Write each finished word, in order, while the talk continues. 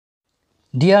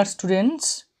Dear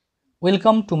students,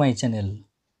 welcome to my channel.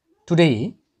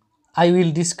 Today, I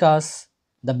will discuss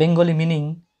the Bengali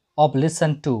meaning of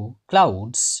lesson 2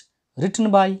 Clouds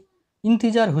written by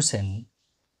Intizar Hussain,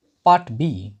 part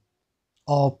B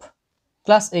of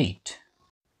class 8.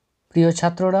 প্রিয়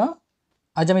ছাত্ররা,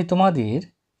 আজ আমি তোমাদের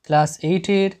class 8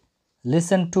 এর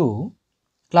lesson 2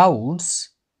 clouds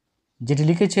যেটি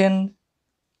লিখেছেন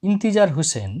ইন্তিজার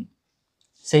হোসেন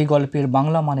সেই গল্পের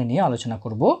বাংলা মানে নিয়ে আলোচনা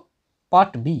করব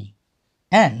part B.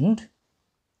 And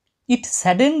it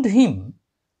saddened him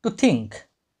to think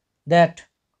that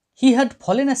he had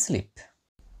fallen asleep.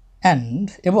 And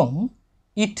এবং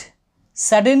it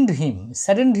saddened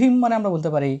him মানে আমরা বলতে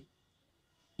পারি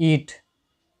it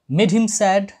made him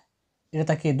sad, এটা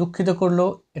তাকে দুঃখিত করলো,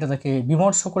 এটা তাকে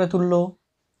বিমর্ষ করে তুললো,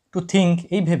 to think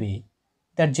এই ভেবে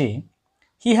that যে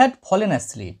he had fallen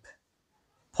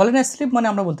asleep মানে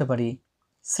আমরা বলতে পারি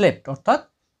slept অর্থাৎ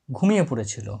ঘুমিয়ে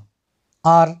পড়েছিল।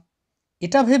 আর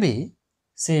এটা ভেবে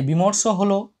সে বিমর্ষ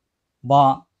হলো বা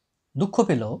দুঃখ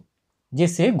পেল যে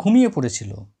সে ঘুমিয়ে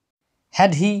পড়েছিল।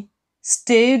 Had he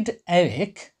stayed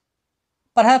awake,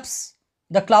 perhaps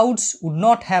the clouds would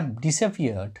not have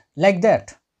disappeared like that.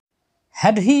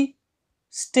 Had he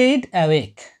stayed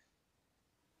awake,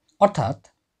 অর্থাৎ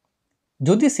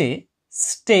যদি সে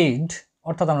stayed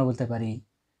অর্থাৎ আমরা বলতে পারি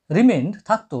remained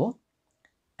থাকতো,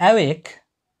 awake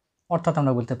অর্থাৎ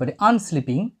আমরা বলতে পারি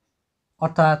unsleeping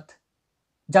অর্থাৎ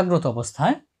জাগ্রত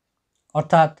অবস্থায়,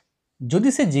 অর্থাৎ যদি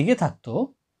সে জেগে থাকতো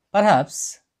পারহ্যাপস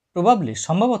প্রবাবলি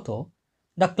সম্ভবত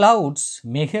the clouds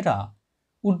মেঘেরা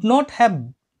would not have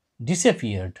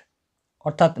disappeared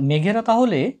অর্থাৎ মেঘেরা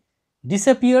তাহলে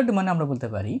ডিসঅ্যাপিয়ার্ড মানে আমরা বলতে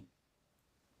পারি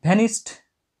ভ্যানিস্ট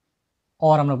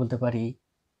অর আমরা বলতে পারি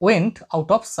ওয়েন্ট আউট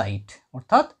অফ সাইট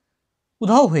অর্থাৎ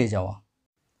উধাও হয়ে যাওয়া,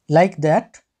 লাইক দ্যাট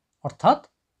অর্থাৎ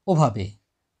ওভাবে,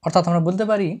 অর্থাৎ আমরা বলতে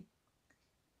পারি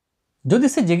যদি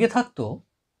সে জেগে থাকতো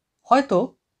হয়তো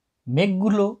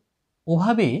মেঘগুলো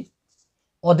ওভাবে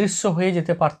অদৃশ্য হয়ে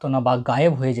যেতে পারতো না বা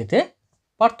গায়েব হয়ে যেতে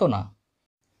পারতো না।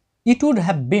 It would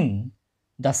have been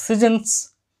the seasons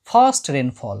first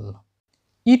rainfall.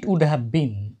 It would have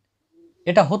been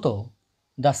এটা হতো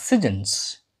দ্য সিজনস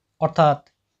অর্থাৎ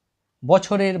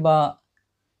বছরের বা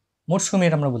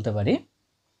মরশুমের আমরা বলতে পারি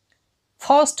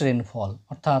ফার্স্ট রেনফল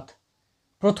অর্থাৎ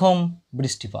প্রথম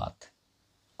বৃষ্টিপাত,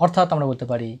 অর্থাৎ আমরা বলতে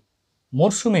পারি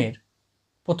মরশুমের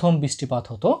প্রথম বৃষ্টিপাত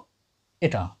হতো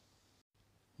এটা।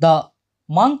 The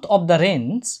month of the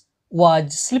রেনস was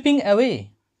sleeping away.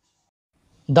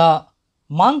 The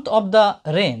month of the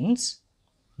রেনস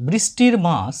বৃষ্টির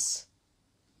মাস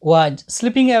ওয়াজ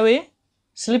স্লিপিং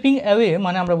অ্যাওয়ে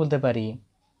মানে আমরা বলতে পারি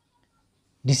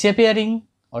ডিসঅ্যাপিয়ারিং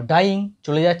অর ডাইং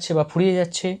চলে যাচ্ছে বা ফুরিয়ে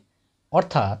যাচ্ছে,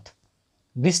 অর্থাৎ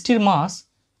বৃষ্টির মাস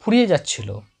ফুরিয়ে যাচ্ছিল।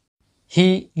 He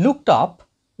looked up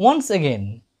once again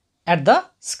at the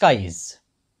skies.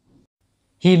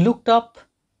 He looked up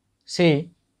সে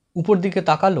উপর দিকে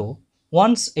তাকালো,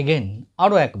 ওয়ান্স এগেন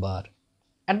আরও একবার,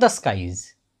 অ্যাট দ্য স্কাইজ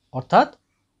অর্থাৎ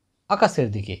আকাশের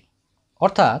দিকে,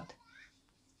 অর্থাৎ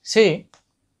সে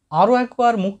আরও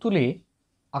একবার মুখ তুলে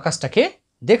আকাশটাকে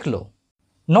দেখল।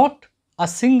 Not a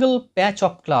single patch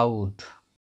of cloud,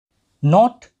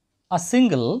 not a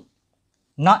single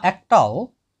না একটাও,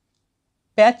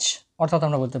 প্যাচ অর্থাৎ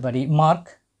আমরা বলতে পারি মার্ক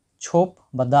ছোপ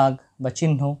বা দাগ বা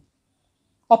চিহ্ন,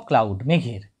 অফ ক্লাউড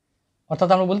মেঘের, অর্থাৎ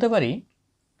আমরা বলতে পারি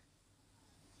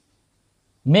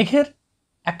মেঘের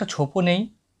একটা ছোপও নেই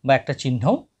বা একটা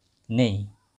চিহ্নও নেই,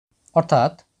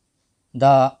 অর্থাৎ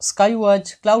দ্য স্কাই ওয়াজ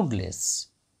ক্লাউডলেস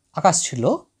আকাশ ছিল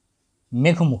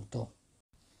মেঘমুক্ত।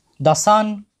 The sun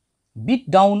bit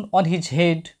down on his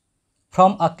head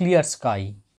from a clear sky.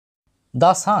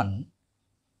 The sun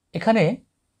এখানে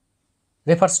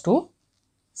রেফার্স টু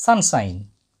সানশাইন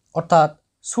অর্থাৎ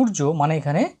সূর্য মানে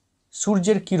এখানে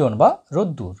সূর্যের কিরণ বা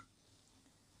রোদ্দুর,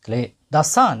 তাহলে দ্য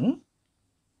সান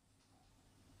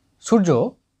সূর্য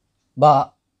বা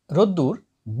রোদ্দুর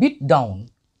বিট ডাউন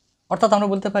অর্থাৎ আমরা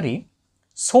বলতে পারি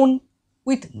সোন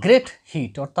উইথ গ্রেট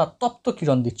হিট অর্থাৎ তপ্ত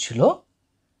কিরণ দিচ্ছিল,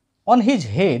 অন হিজ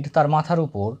হেড তার মাথার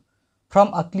উপর, ফ্রম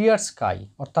আ ক্লিয়ার স্কাই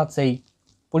অর্থাৎ সেই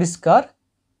পরিষ্কার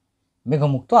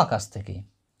মেঘমুক্ত আকাশ থেকে,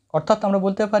 অর্থাৎ আমরা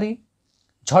বলতে পারি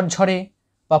ঝরঝরে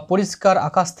বা পরিষ্কার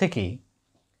আকাশ থেকে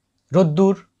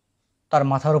রোদ্দুর তার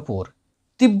মাথার ওপর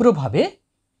তীব্রভাবে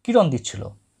কিরণ দিচ্ছিল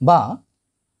বা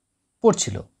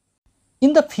পড়ছিল।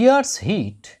 In the fierce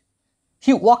hit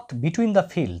he walked between the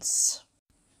fields.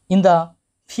 In the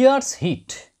fierce hit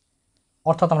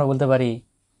অর্থাৎ আমরা বলতে পারি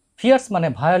ফিয়ার্স মানে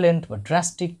ভায়োলেন্ট বা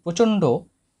ড্রাস্টিক প্রচণ্ড,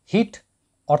 হিট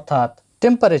অর্থাৎ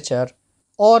টেম্পারেচার,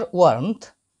 অর ওয়ার্মথ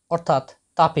অর্থাৎ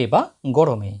তাপে বা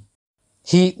গরমে।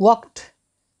 হি ওয়াকড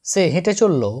সে হেঁটে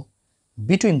চলল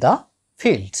বিটুইন দ্য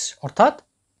ফিল্ডস অর্থাৎ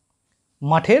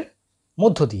মাঠের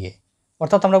মধ্য দিয়ে,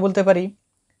 অর্থাৎ আমরা বলতে পারি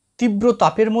তীব্র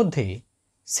তাপের মধ্যে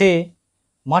সে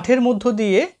মাঠের মধ্য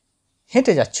দিয়ে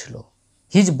হেঁটে যাচ্ছিল।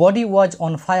 His body was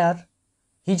on fire,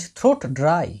 his throat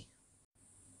dry.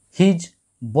 His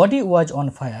body was on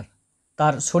fire,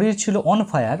 তার শরীর ছিল অন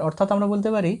ফায়ার, অর্থাৎ আমরা বলতে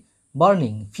পারি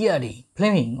বার্নিং, ফিয়ারি,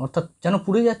 ফ্লেমিং, অর্থাৎ যেন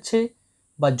পুড়ে যাচ্ছে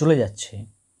বা জ্বলে যাচ্ছে।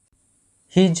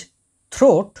 হিজ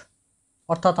থ্রোট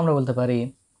অর্থাৎ আমরা বলতে পারি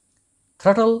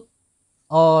থ্রটল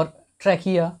অর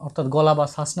ট্র্যাকিয়া অর্থাৎ গলা বা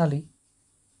শ্বাসনালী।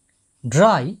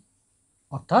 ড্রাই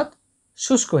অর্থাৎ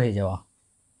শুষ্ক হয়ে যাওয়া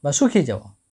বা শুকিয়ে যাওয়া।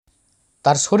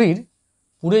 তার শরীর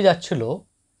পুড়ে যাচ্ছিল,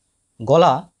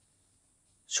 গলা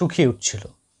শুকিয়ে উঠছিল।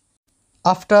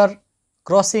 After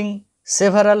crossing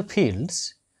several fields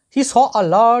he saw a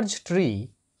large tree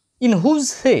in whose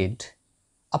head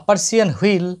a Persian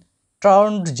wheel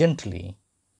turned gently.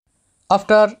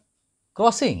 After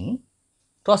crossing,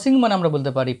 crossing মানে আমরা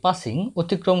বলতে পারি পাসিং,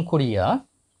 অতিক্রম করিয়া,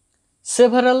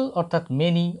 সেভারাল অর্থাৎ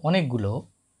মেনি অনেকগুলো,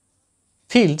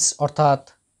 ফিল্ডস অর্থাৎ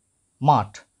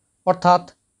মাঠ, অর্থাৎ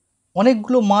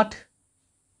অনেকগুলো মাঠ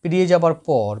পেরিয়ে যাবার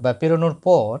পর বা পেরোনোর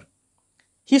পর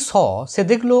হি স সে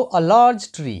দেখলো আ লার্জ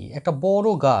ট্রি একটা বড়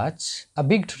গাছ, a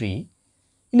big tree,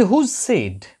 in whose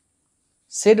shade,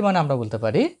 shade মানে আমরা বলতে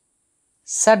পারি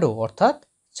শ্যাডো অর্থাৎ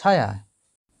ছায়া।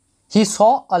 হি স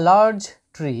আ লার্জ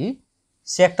ট্রি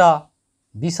সে একটা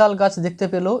বিশাল গাছ দেখতে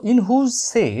পেল, ইন হুজ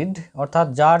শেড অর্থাৎ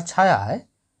যার ছায়ায়,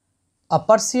 আ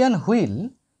Persian wheel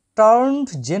turned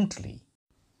gently.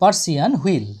 Persian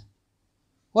wheel,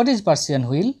 what is Persian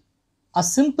wheel? A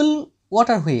simple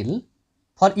water wheel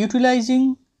for utilizing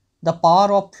the power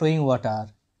of flowing water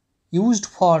used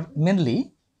for mainly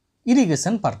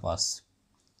irrigation purpose,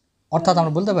 অর্থাৎ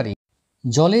আমরা বলতে পারি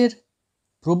জলের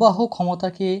প্রবাহ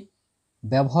ক্ষমতাকে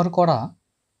ব্যবহার করা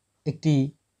একটি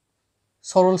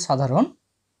সরল সাধারণ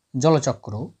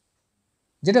জলচক্র,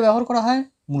 যেটা ব্যবহার করা হয়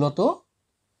মূলত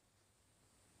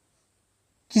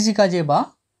কৃষিকাজে বা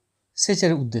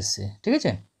সেচের উদ্দেশ্যে। ঠিক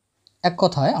আছে, এক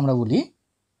কথায় আমরা বলি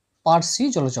পার্সি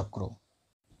জলচক্র।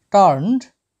 টার্নড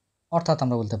অর্থাৎ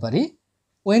আমরা বলতে পারি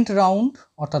ওয়েন্ট রাউন্ড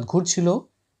অর্থাৎ ঘুরছিল,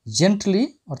 জেন্টলি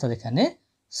অর্থাৎ এখানে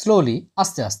স্লোলি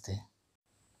আস্তে আস্তে।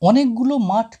 অনেকগুলো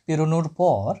মাঠ পেরোনোর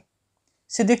পর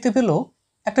সে দেখতে পেল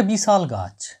একটা বিশাল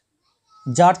গাছ,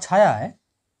 যার ছায়ায়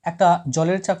একটা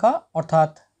জলের চাকা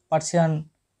অর্থাৎ পার্সিয়ান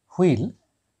হুইল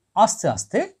আস্তে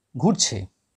আস্তে ঘুরছে।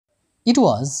 ইট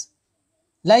was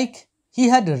like he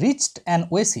had reached an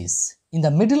Oasis in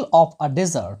the middle of a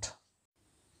dessert.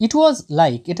 It was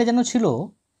like এটা যেন ছিল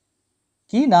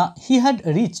কি না, হি হ্যাড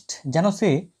রিচড যেন সে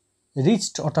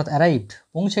রিচড অর্থাৎ অ্যারাইভড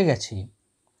পৌঁছে গেছে,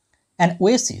 অ্যান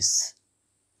ওয়েসিস,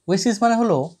 ওয়েসিস মানে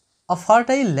হলো আ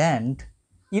fertile land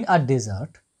in a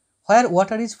dessert where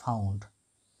water is found,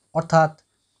 অর্থাৎ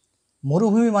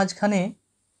মরুভূমির মাঝখানে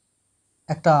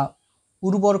একটা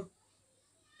উর্বর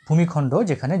ভূমিখণ্ড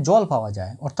যেখানে জল পাওয়া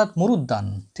যায়, অর্থাৎ মরুদ্যান।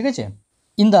 ঠিক আছে,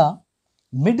 in the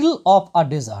middle of a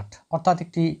dessert অর্থাৎ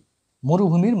একটি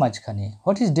মরুভূমির মাঝখানে।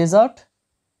 What is dessert?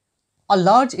 A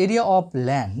large area of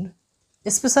land,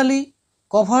 especially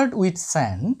covered with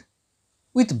sand,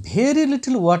 with very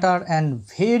little water and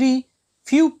very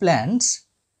few plants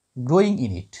growing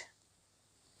in it.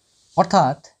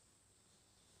 অর্থাৎ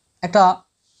একটা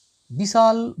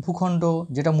বিশাল ভূখণ্ড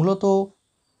যেটা মূলত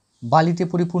বালিতে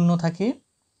পরিপূর্ণ থাকে,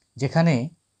 যেখানে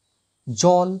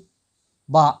জল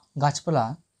বা গাছপালা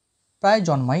প্রায়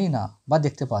জন্মাই না বা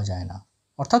দেখতে পাওয়া যায় না,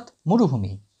 অর্থাৎ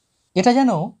মরুভূমি। এটা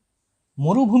যেন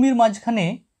মরুভূমির মাঝখানে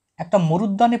একটা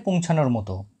মরুদ্যানে পৌঁছানোর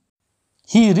মতো।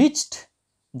 He reached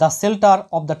the shelter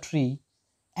of the tree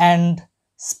and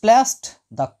splashed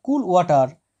the cool water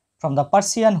from the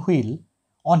Persian wheel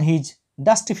on his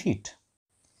dusty fit.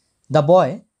 The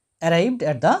boy arrived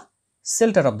at the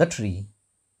shelter of the tree,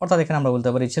 অর্থাৎ এখানে আমরা বলতে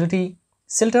পারি ছেলেটি,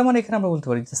 শেল্টার মানে এখানে আমরা বলতে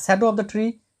পারি the shadow of the tree,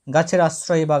 গাছের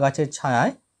আশ্রয় বা গাছের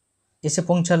ছায়ায় এসে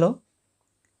পৌঁছালো।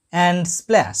 অ্যান্ড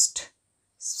স্প্ল্যাশড,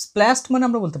 স্প্ল্যাশড মানে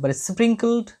আমরা বলতে পারি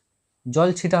স্প্রিঙ্কলড জল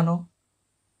ছিটানো।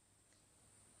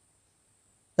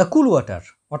 দ্য কুল ওয়াটার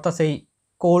অর্থাৎ সেই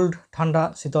কোল্ড ঠান্ডা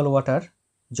শীতল ওয়াটার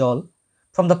জল,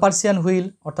 ফ্রম দ্য পার্সিয়ান হুইল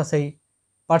অর্থাৎ সেই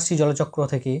পার্সি জলচক্র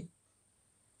থেকে,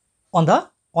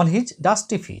 অন হিজ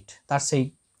ডাস্টি ফিট তার সেই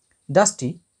ডাস্টি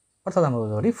অর্থাৎ আমরা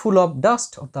বলতে পারি ফুল অফ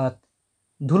ডাস্ট অর্থাৎ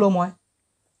ধুলোময়,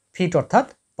 ফিট অর্থাৎ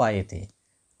পায়েতে,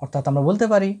 অর্থাৎ আমরা বলতে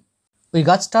পারি ওই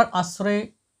গাছটার আশ্রয়ে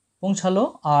পৌঁছালো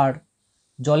আর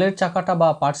জলের চাকাটা বা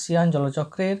পার্সিয়ান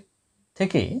জলচক্রের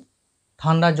থেকে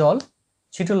ঠান্ডা জল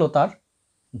ছিটলো তার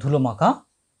ধুলোমাখা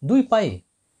দুই পায়ে।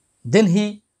 দেন হি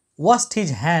washed his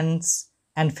hands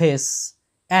and face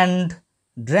and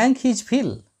drank his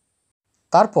feel,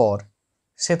 তারপর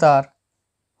সে তার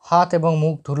হাত এবং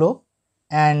মুখ ধুলো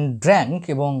অ্যান্ড ড্র্যাঙ্ক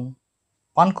এবং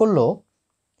পান করলো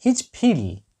হিজ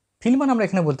ফিল মানে আমরা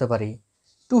এখানে বলতে পারি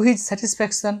to his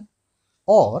satisfaction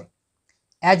or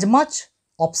as much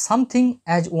of something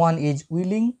as one is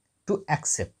willing to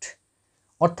accept.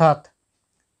 অর্থাৎ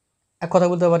এক কথা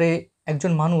বলতে পারে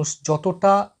একজন মানুষ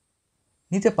যতটা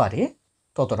নিতে পারে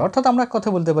ততটা, অর্থাৎ আমরা এক কথা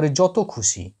বলতে পারি যত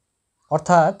খুশি।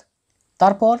 অর্থাৎ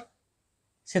তারপর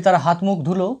সে তার হাত মুখ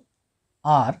ধুলো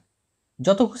আর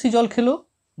যত খুশি জল খেলো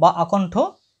বা আকণ্ঠ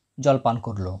জল পান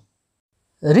করলো।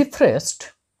 Refreshed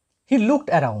he looked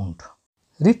around.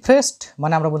 Refreshed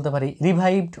মানে আমরা বলতে পারি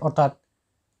রিভাইভড, অর্থাৎ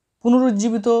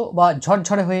পুনরুজ্জীবিত বা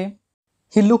ঝরঝরে হয়ে।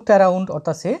 হি লুকড অ্যারাউন্ড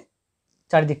অর্থাৎ সে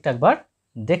চারিদিকটা একবার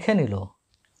দেখে নিল,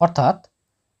 অর্থাৎ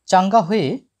চাঙ্গা হয়ে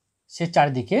সে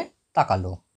চারিদিকে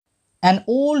তাকালো। An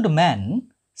old man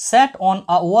sat on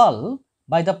a wall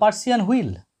by the Persian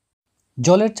wheel.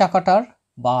 জলের চাকাটার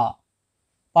বা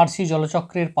পার্সি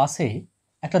জলচক্রের পাশে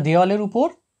একটা দেওয়ালের উপর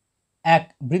এক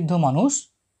বৃদ্ধ মানুষ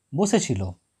বসেছিল।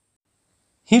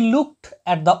 He looked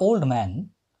at the old man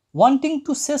wanting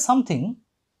to say something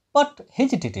but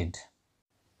hesitated.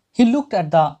 He looked at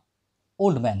the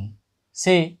old man,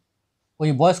 সে ওই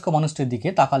বয়স্ক মানুষটির দিকে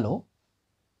তাকালো।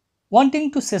 ওয়ান্টিং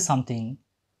টু সে সামথিং,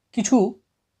 কিছু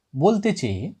বলতে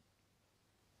চেয়ে,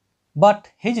 বাট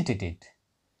হেজিটেটেড,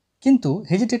 কিন্তু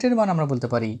হেজিটেটেড মানে আমরা বলতে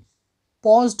পারি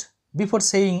paused before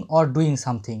saying or doing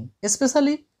something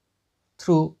specially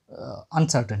through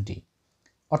uncertainty.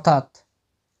 অর্থাৎ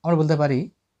আমরা বলতে পারি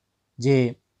যে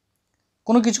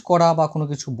কোনো কিছু করা বা কোনো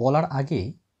কিছু বলার আগে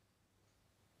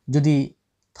যদি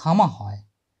থামা হয়,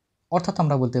 অর্থাৎ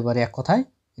আমরা বলতে পারি এক কথায়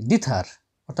দ্বিধার,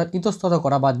 অর্থাৎ ইতস্তত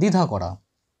করা বা দ্বিধা করা,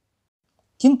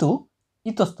 কিন্তু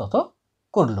ইতস্তত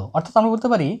করলো। অর্থাৎ আমরা বলতে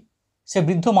পারি সে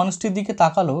বৃদ্ধ মানুষটির দিকে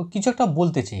তাকালো কিছু একটা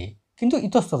বলতে চেয়ে, কিন্তু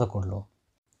ইতস্তত করলো।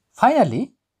 Finally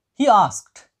he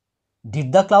asked, did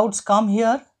the clouds come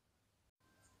here?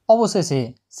 অবশেষে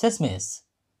শেষমেশ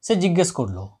সে জিজ্ঞেস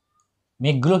করলো,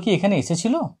 মেঘগুলো কি এখানে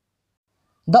এসেছিল?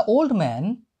 The old man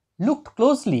looked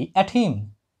closely at him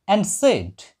and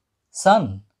said, Son,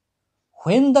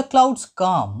 when the clouds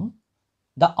come,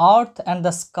 the earth and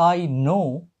the sky know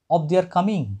of their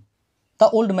coming. The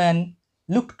old man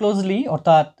looked closely,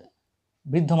 অর্থাৎ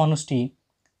বৃদ্ধ মানুষটি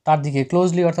তার দিকে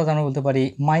ক্লোজলি অর্থাৎ আমরা বলতে পারি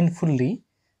মাইন্ডফুললি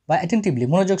বা অ্যাটেন্টিভলি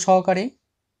মনোযোগ সহকারে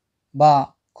বা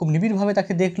খুব নিবিড়ভাবে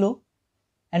তাকে দেখলো।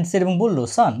 অ্যান্ড সে এবং বলল,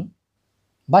 সান,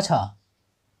 বাছা,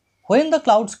 when the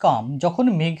clouds come, যখন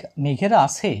মেঘেরা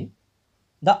আসে,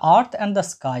 the earth and the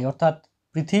sky অর্থাৎ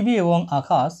পৃথিবী এবং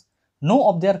আকাশ know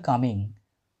of their coming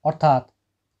অর্থাৎ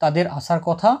তাদের আসার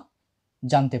কথা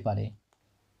জানতে পারে।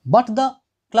 But the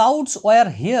clouds were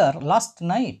here last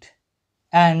night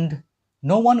and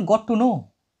no one got to know.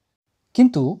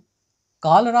 কিন্তু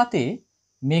কাল রাতে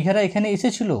মেঘেরা এখানে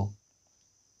এসেছিল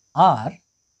আর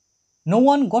no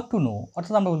one got to know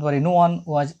অর্থাৎ আমরা বলতে পারি no one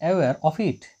was aware of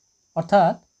it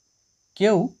অর্থাৎ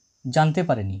কেউ জানতে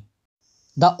পারেনি।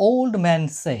 The old man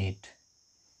said,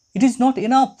 it is not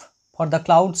enough for the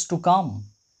clouds to come.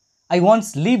 I once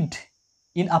lived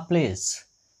in a place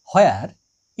where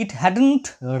it hadn't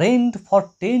rained for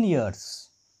 10 years.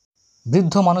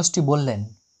 বৃদ্ধ মানুষটি বললেন,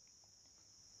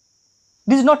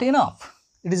 it is not enough,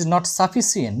 it is not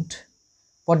sufficient,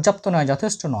 পর্যাপ্ত নয়,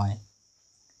 যথেষ্ট নয়,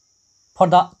 for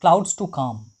the clouds to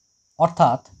come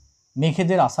অর্থাৎ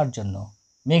মেঘেদের আসার জন্য,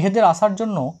 মেঘেদের আসার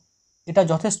জন্য এটা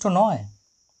যথেষ্ট নয়।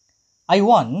 I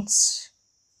once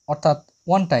অর্থাৎ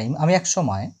one time, আমি এক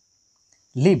সময়,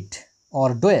 lived or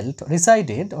dwelt,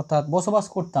 resided অর্থাৎ বসবাস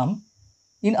করতাম,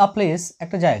 in a place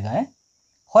একটা জায়গায়,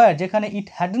 where যেখানে it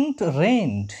hadn't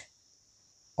rained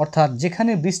অর্থাৎ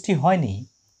যেখানে বৃষ্টি হয়নি,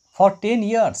 for 10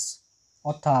 years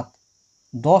অর্থাৎ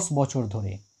 10 বছর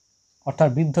ধরে। অর্থাৎ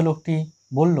বৃদ্ধ লোকটি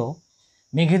বলল,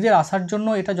 মেঘেদের আসার জন্য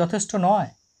এটা যথেষ্ট নয়।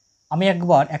 আমি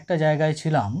একবার একটা জায়গায়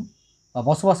ছিলাম বা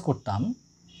বসবাস করতাম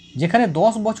যেখানে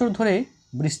 10 বছর ধরে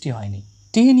বৃষ্টি হয়নি।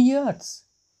 10 years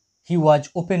he was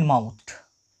open mouthed,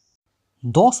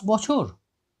 10 বছর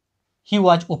he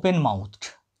was open mouthed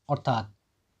অর্থাৎ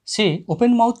সে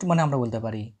ওপেন মাউথড মানে আমরা বলতে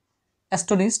পারি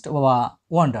অ্যাস্টোনিশড বা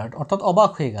ওয়ান্ডার্ড অর্থাৎ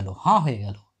অবাক হয়ে গেল, হাঁ হয়ে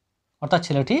গেল, অর্থাৎ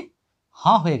ছেলেটি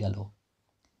হাঁ হয়ে গেল।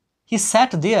 হি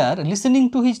স্যাট দেয়ার লিসেনিং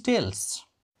টু হিজ টেলস,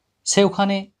 সে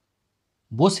ওখানে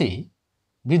বসে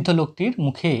বৃদ্ধ লোকটির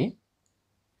মুখে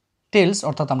টেলস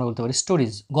অর্থাৎ আমরা বলতে পারি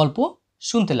স্টোরিজ, গল্প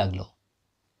শুনতে লাগলো।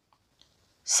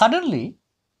 Suddenly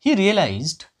he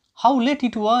realised how let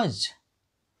it ওয়াজ,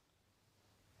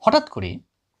 হঠাৎ করে,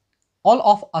 all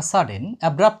of a sudden,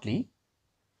 abruptly,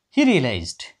 he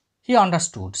realised, he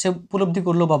understood, সে উপলব্ধি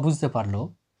করলো বা বুঝতে পারলো,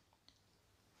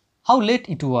 হাউ লেট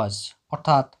ইট ওয়াজ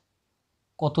অর্থাৎ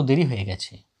কত দেরি হয়ে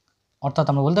গেছে। অর্থাৎ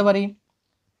আমরা বলতে পারি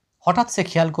হঠাৎ সে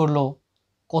খেয়াল করলো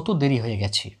কত দেরি হয়ে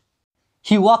গেছে।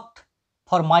 হি walked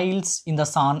for Miles in the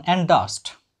sun and dust.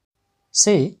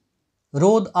 সে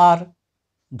রোদ আর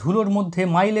ধুলোর মধ্যে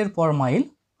মাইলের পর mile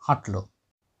হাঁটল।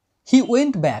 He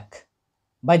went back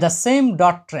by the same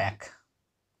dot track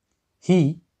he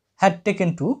had taken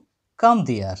to come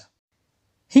there.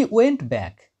 He went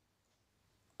back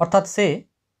অর্থাৎ সে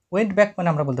ওয়েন্ট ব্যাক মানে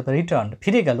আমরা বলতে পারি রিটার্ন,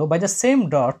 ফিরে গেল, by the same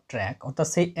dot track অর্থাৎ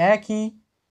সেই একই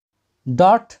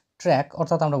ডট ট্র্যাক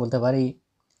অর্থাৎ আমরা বলতে পারি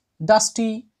ডাস্টি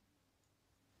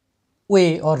ওয়ে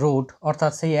অর রোড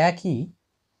অর্থাৎ সেই একই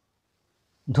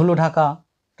ধুলো ঢাকা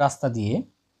রাস্তা দিয়ে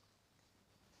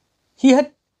he had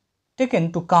taken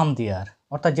to come দেয়ার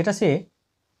অর্থাৎ যেটা সে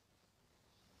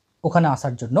ওখানে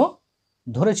আসার জন্য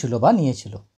ধরেছিল বা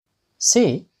নিয়েছিল। সে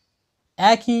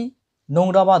একই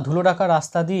নোংরা বা ধুলো ঢাকা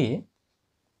রাস্তা দিয়ে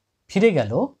ফিরে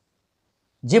গেল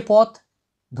যে পথ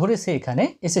ধরে সে এখানে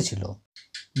এসেছিল।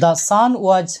 The sun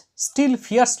was still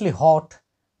fiercely hot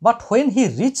but when he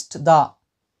reached the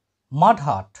মাড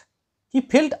হাট he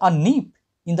felt a Nip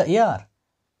in the air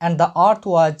and the earth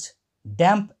was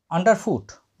damp আন্ডারফুট।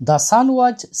 The sun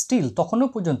was still তখনও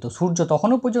পর্যন্ত, সূর্য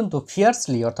তখনও পর্যন্ত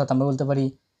ফিয়ার্সলি অর্থাৎ আমরা বলতে পারি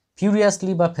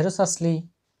ফিউরিয়াসলি বা ফেরোসাসলি,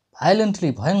 ভায়োলেন্টলি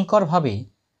ভয়ঙ্করভাবে,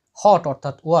 হট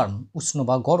অর্থাৎ ওয়ার্ম উষ্ণ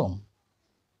বা গরম।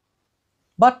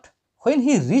 But when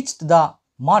he reached the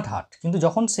মাড হাট কিন্তু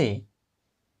যখন সে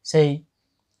সেই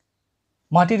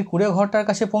মাটির কুড়ে ঘরটার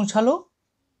কাছে পৌঁছালো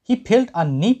he felt a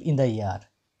Nip in the air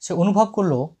সে অনুভব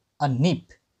করলো আ নিপ,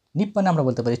 নিপ মানে আমরা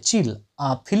বলতে পারি চিল, আ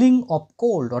ফিলিং অফ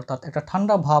কোল্ড অর্থাৎ একটা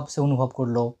ঠান্ডা ভাব সে অনুভব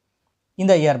করলো ইন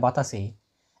দ্য এয়ার বাতাসে।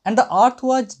 And the earth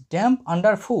was damp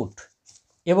under foot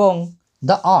এবং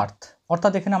দ্য আর্থ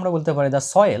অর্থাৎ এখানে আমরা বলতে পারি দ্য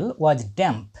সয়েল ওয়াজ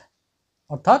ড্যাম্প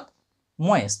অর্থাৎ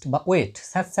ময়েস্ট বা ওয়েট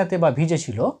স্যাঁতস্যাঁতে বা ভিজে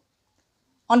ছিল,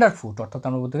 আন্ডার ফুট অর্থাৎ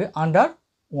আমরা বলতে পারি under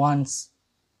one's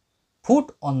foot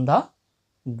on the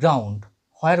ground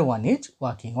where one is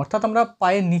walking অর্থাৎ আমরা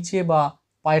পায়ের নিচে বা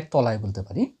পায়ের তলায় বলতে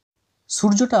পারি।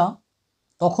 সূর্যটা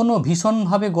তখনও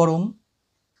ভীষণভাবে গরম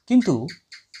কিন্তু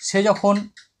সে যখন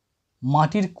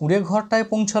মাটির কুড়ে ঘরটায়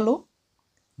পৌঁছালো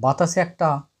বাতাসে একটা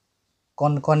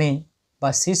কনকনে বা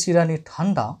শিরশিরানি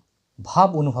ঠান্ডা ভাব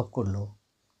অনুভব করলো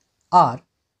আর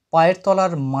পায়ের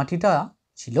তলার মাটিটা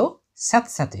ছিল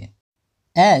স্যাঁতস্যাঁতে।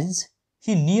 As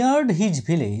he নিয়ার্ড his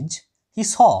village he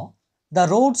saw the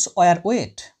roads were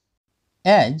wait.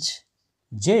 As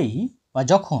যেই বা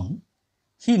যখন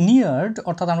হি নিয়ার্ড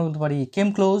অর্থাৎ আমরা বলতে পারি কেম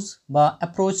ক্লোজ বা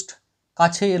অ্যাপ্রোচড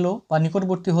কাছে এলো বা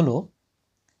নিকটবর্তী হলো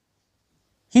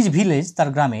হিজ ভিলেজ তার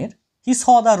গ্রামের, হি saw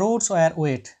the roads were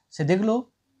wait সে দেখলো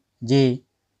যে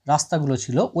রাস্তাগুলো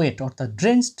ছিল ওয়েট অর্থাৎ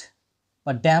ড্রেঞ্চড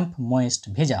বা ড্যাম্প ময়েস্ট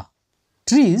ভেজা।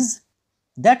 Trees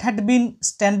that had been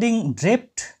standing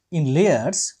ড্রেপড in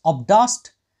layers of dust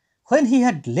when he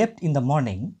had left in the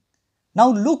morning now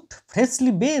looked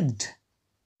freshly বেথড।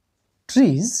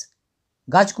 Trees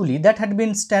গাছগুলি দ্যাট হ্যাড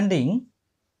বিন স্ট্যান্ডিং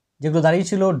যেগুলো দাঁড়িয়ে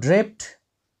ছিল ড্রেপড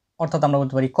অর্থাৎ আমরা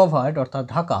বলতে পারি কভার্ড অর্থাৎ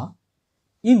ঢাকা,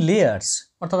 ইন লেয়ার্স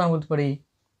অর্থাৎ আমরা বলতে পারি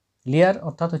লেয়ার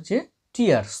অর্থাৎ হচ্ছে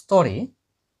টিয়ার স্তরে,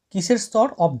 কিসের স্তর?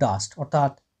 অফ ডাস্ট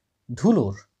অর্থাৎ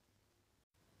ধুলোর।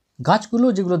 গাছগুলো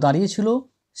যেগুলো দাঁড়িয়েছিল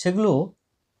সেগুলো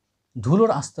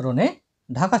ধুলোর আস্তরণে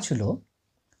ঢাকা ছিল।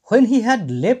 When he had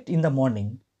left in the morning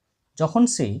যখন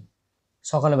সে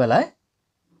সকালবেলায়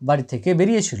বাড়ি থেকে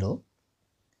বেরিয়েছিল।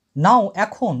 নাও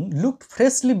এখন লুকড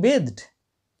ফ্রেশলি বেথড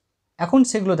এখন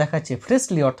সেগুলো দেখাচ্ছে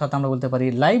ফ্রেশলি অর্থাৎ আমরা বলতে পারি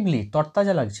লাইভলি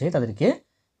তরতাজা লাগছে তাদেরকে,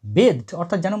 বেথড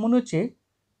অর্থাৎ যেন মনে হচ্ছে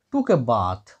টুক এ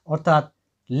বাথ অর্থাৎ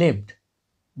লেভড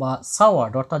বা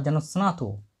সাওয়ার্ড অর্থাৎ যেন স্নাত,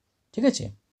 ঠিক আছে।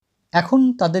 এখন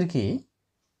তাদেরকে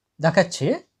দেখাচ্ছে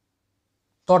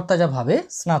তরতাজাভাবে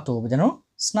স্নাত যেন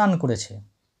স্নান করেছে।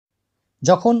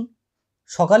 যখন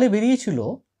সকালে বেরিয়েছিল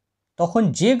তখন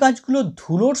যে গাছগুলো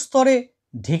ধুলোর স্তরে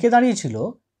ঢেকে দাঁড়িয়েছিল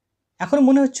এখন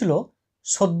মনে হচ্ছিল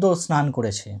সদ্য স্নান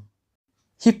করেছে।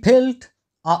 He felt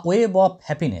a wave of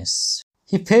happiness.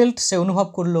 He felt সে অনুভব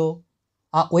করলো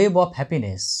আ ওয়েভ অফ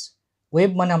হ্যাপিনেস। ওয়েভ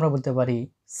মানে আমরা বলতে পারি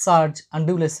surge,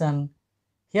 আন্ডুলেশন।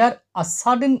 Here a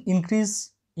sudden increase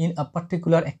in a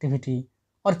particular activity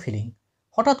or feeling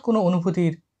হঠাৎ কোনো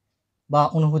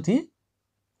অনুভূতি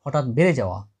হঠাৎ বেড়ে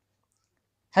যাওয়া।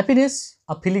 Happiness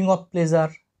a feeling of pleasure,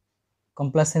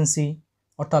 কমপ্লাসেন্সি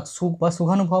অর্থাৎ সুখ বা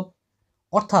সুখানুভব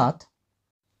অর্থাৎ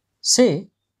সে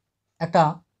একটা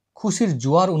খুশির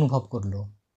জোয়ার অনুভব করলো।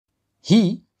 হি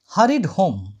হারিড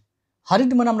হোম।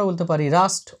 হারিড মানে আমরা বলতে পারি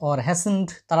রাস্ট অর হ্যাসেন্ড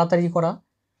তাড়াতাড়ি করা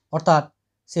অর্থাৎ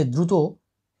সে দ্রুত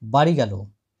বাড়ি গেল।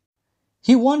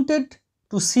 He wanted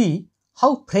to C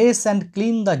how fresh and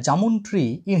clean the jamun tree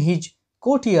in his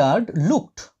courtyard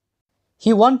looked.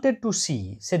 He wanted to C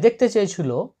সে দেখতে চেয়েছিল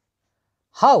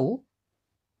হাউ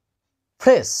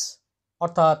ফ্রেশ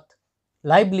অর্থাৎ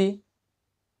লাইভলি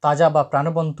তাজা বা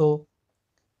প্রাণবন্ত,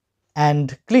 অ্যান্ড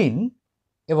ক্লিন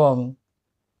এবং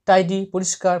টাইডি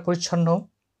পরিষ্কার পরিচ্ছন্ন।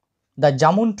 দ্য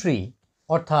জামুন ট্রি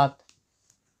অর্থাৎ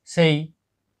সেই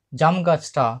জাম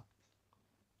গাছটা,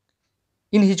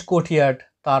 ইন হিজ কোর্টইয়ার্ড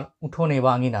তার উঠোনে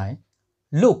বা আঙিনায়,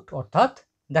 লুকড অর্থাৎ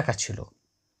দেখাচ্ছিল।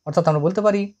 অর্থাৎ আমরা বলতে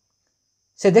পারি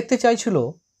সে দেখতে চাইছিল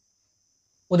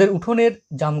ওদের উঠোনের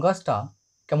জাম গাছটা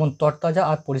কেমন তরতাজা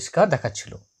আর পরিষ্কার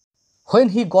দেখাচ্ছিল। When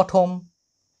he got home,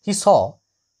 he saw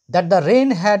that the rain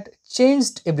had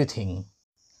changed everything.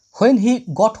 When he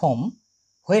got home,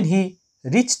 when he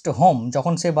reached home,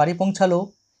 যখন সে বাড়ি পৌঁছালো,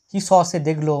 he saw সে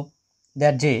দেখলো,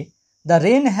 that যে the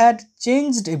rain had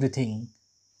changed everything,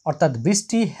 অর্থাৎ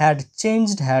বৃষ্টি had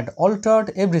changed, had altered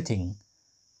everything,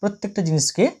 প্রত্যেকটা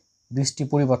জিনিসকে বৃষ্টি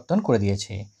পরিবর্তন করে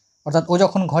দিয়েছে। অর্থাৎ ও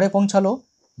যখন ঘরে পৌঁছালো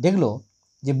দেখলো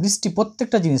যে বৃষ্টি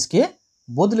প্রত্যেকটা জিনিসকে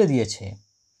বদলে দিয়েছে।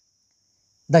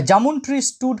 The jamun tree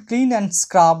stood clean and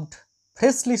scrubbed,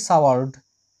 freshly showered,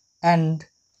 and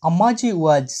Ammaji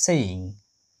was saying,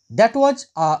 "That was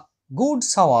a good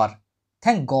shower,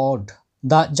 thank God."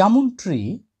 The jamun tree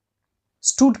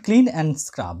stood clean and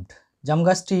scrubbed. জাম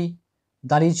গাছটি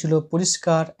দাঁড়িয়ে ছিল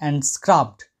পরিষ্কার and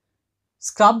scrubbed.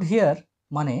 Scrubbed here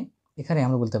মানে এখানে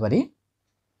আমরা বলতে পারি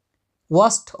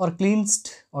washed or cleansed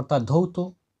অর্থাৎ ধৌত।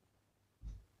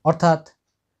 অর্থাৎ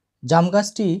জাম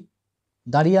গাছটি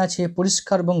দাঁড়িয়ে আছে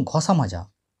পরিষ্কার এবং ঘষা মাজা।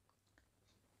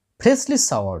 ফ্রেশলি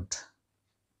শাওয়ার্ড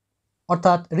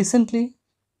অর্থাৎ রিসেন্টলি,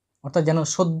 অর্থাৎ যেন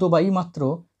সদ্য বা এই মাত্র।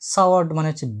 শাওয়ার্ড মানে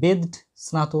হচ্ছে বেদড,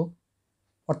 স্নাত,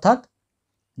 অর্থাৎ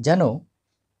যেন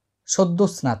সদ্য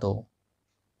স্নাত।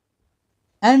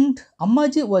 অ্যান্ড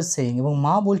আম্মাজি ওয়াজ সেইং, এবং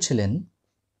মা বলছিলেন,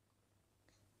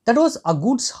 that was a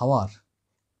good shower,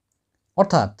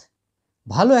 অর্থাৎ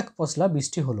ভালো এক পশলা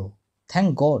বৃষ্টি হলো। থ্যাংক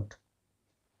গড,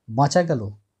 বাঁচা গেল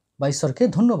বা ঈশ্বরকে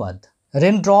ধন্যবাদ।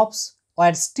 Rain drops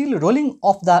war still rolling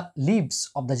of the leaves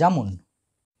of the jamun.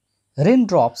 Rain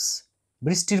drops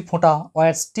বৃষ্টির ফোঁটা,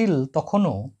 ওয়ার স্টিল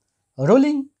তখনও,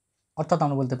 রোলিং অর্থাৎ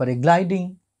আমরা বলতে পারি গ্লাইডিং,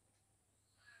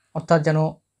 অর্থাৎ যেন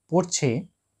পড়ছে,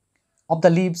 অফ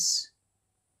দ্য লিভস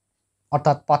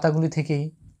অর্থাৎ পাতাগুলি থেকে,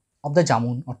 অফ দ্য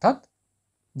জামুন অর্থাৎ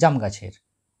জাম গাছের,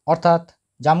 অর্থাৎ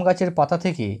জাম গাছের পাতা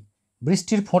থেকে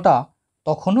বৃষ্টির ফোঁটা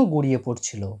তখনও গড়িয়ে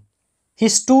পড়ছিল। He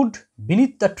stood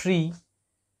beneath the tree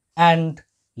and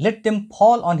let them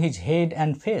fall on his head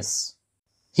and face.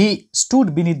 He stood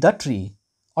beneath the tree,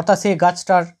 অর্থাৎ সে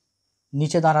গাছটার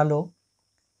নিচে দাঁড়ালো,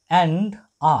 and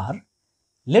R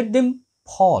let them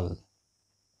fall,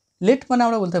 let মানে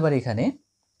আমরা বলতে পারি এখানে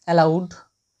allowed,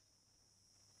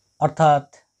 অর্থাৎ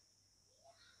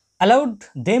allowed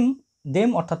them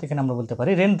অর্থাৎ এখানে আমরা বলতে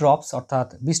পারি রেন ড্রপস অর্থাৎ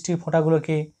বৃষ্টির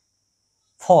ফোঁটাগুলোকে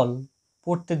ফল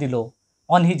পড়তে দিল,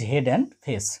 on his head and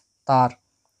face তার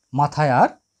মাথায় আর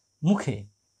মুখে।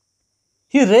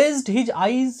 হি raised his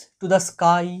eyes to the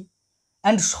sky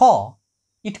and saw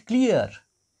it clear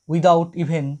without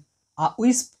even a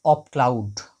উইস্প of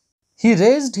cloud. He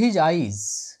raised his eyes,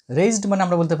 raised মানে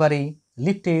আমরা বলতে পারি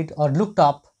লিফটেড অর লুকড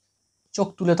আপ, চোখ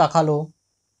তুলে তাকালো,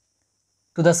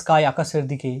 টু দ্য স্কাই আকাশের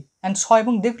দিকে, অ্যান্ড স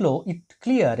এবং দেখলো, ইট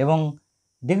ক্লিয়ার এবং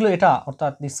দেখলো এটা,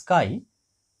 অর্থাৎ দি স্কাই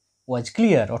ওয়াজ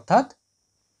ক্লিয়ার অর্থাৎ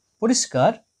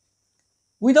পরিষ্কার,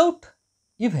 উইদাউট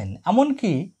ইভেন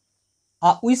এমনকি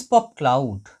আ উইস্প অফ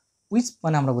ক্লাউড, উইস্প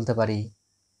মানে আমরা বলতে পারি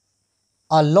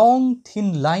a long thin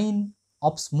line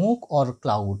of smoke or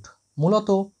cloud, মূলত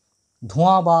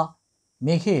ধোঁয়া বা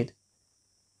মেঘের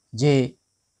যে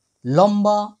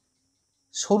লম্বা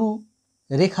সরু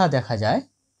রেখা দেখা যায়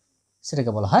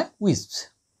সেটাকে বলা হয় উইস্প,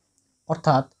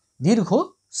 অর্থাৎ দীর্ঘ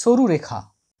সরু রেখা।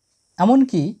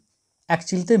 এমনকি এক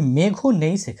চিলতে মেঘও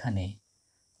নেই সেখানে,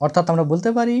 অর্থাৎ আমরা বলতে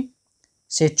পারি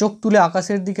সে চোখ তুলে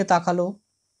আকাশের দিকে তাকালো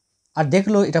আর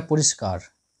দেখলো এটা পরিষ্কার,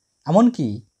 এমনকি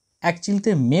এক চিলতে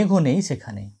মেঘও নেই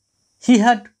সেখানে। He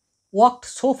had walked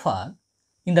so far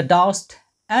in the dust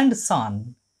and San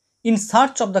in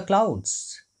search of the clouds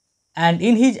and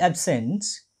in his absence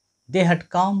they had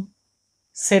come,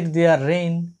 shed there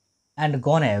rain and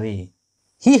gone away.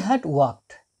 He had walked,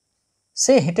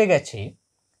 সে হেঁটে গেছে,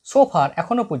 so far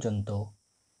এখনো পর্যন্ত,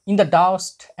 in the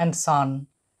dust and সান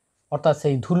অর্থাৎ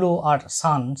সেই ধুলো আর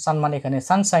সান, সান মানে এখানে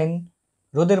Sunshine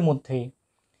রোদের মধ্যে,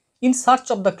 in search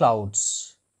of the clouds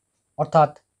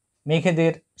অর্থাৎ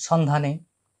মেঘেদের সন্ধানে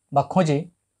বা খোঁজে,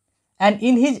 and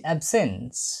in his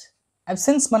absence,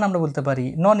 absence মানে আমরা বলতে পারি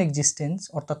নন এক্সিস্টেন্স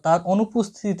অর্থাৎ তার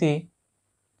অনুপস্থিতিতে,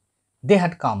 দে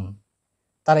হ্যাড কাম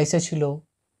তারা এসেছিল,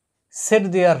 সেড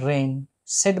দেয়ার রেইন,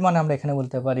 সেড মানে আমরা এখানে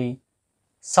বলতে পারি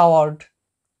শাওয়ার্ড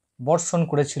বর্ষণ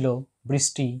করেছিল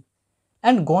বৃষ্টি,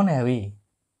 অ্যান্ড গন অ্যাওয়ে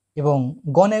এবং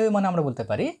গন অ্যাওয়ে মানে আমরা বলতে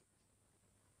পারি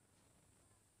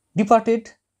ডিপার্টেড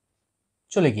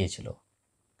চলে গিয়েছিল।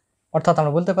 অর্থাৎ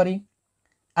আমরা বলতে পারি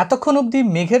এতক্ষণ অবধি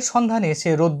মেঘের সন্ধানে সে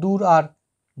রোদ্দুর আর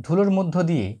ধুলোর মধ্য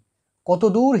দিয়ে কত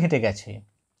দূর হেঁটে গেছে,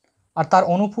 আর তার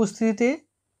অনুপস্থিতিতে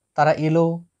তারা এলো,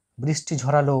 বৃষ্টি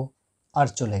ঝরালো আর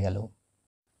চলে গেল।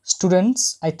 Students,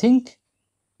 I think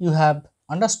you have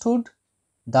understood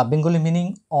the Bengali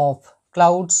meaning of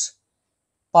clouds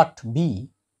part B.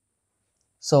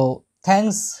 So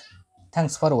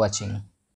thanks for watching.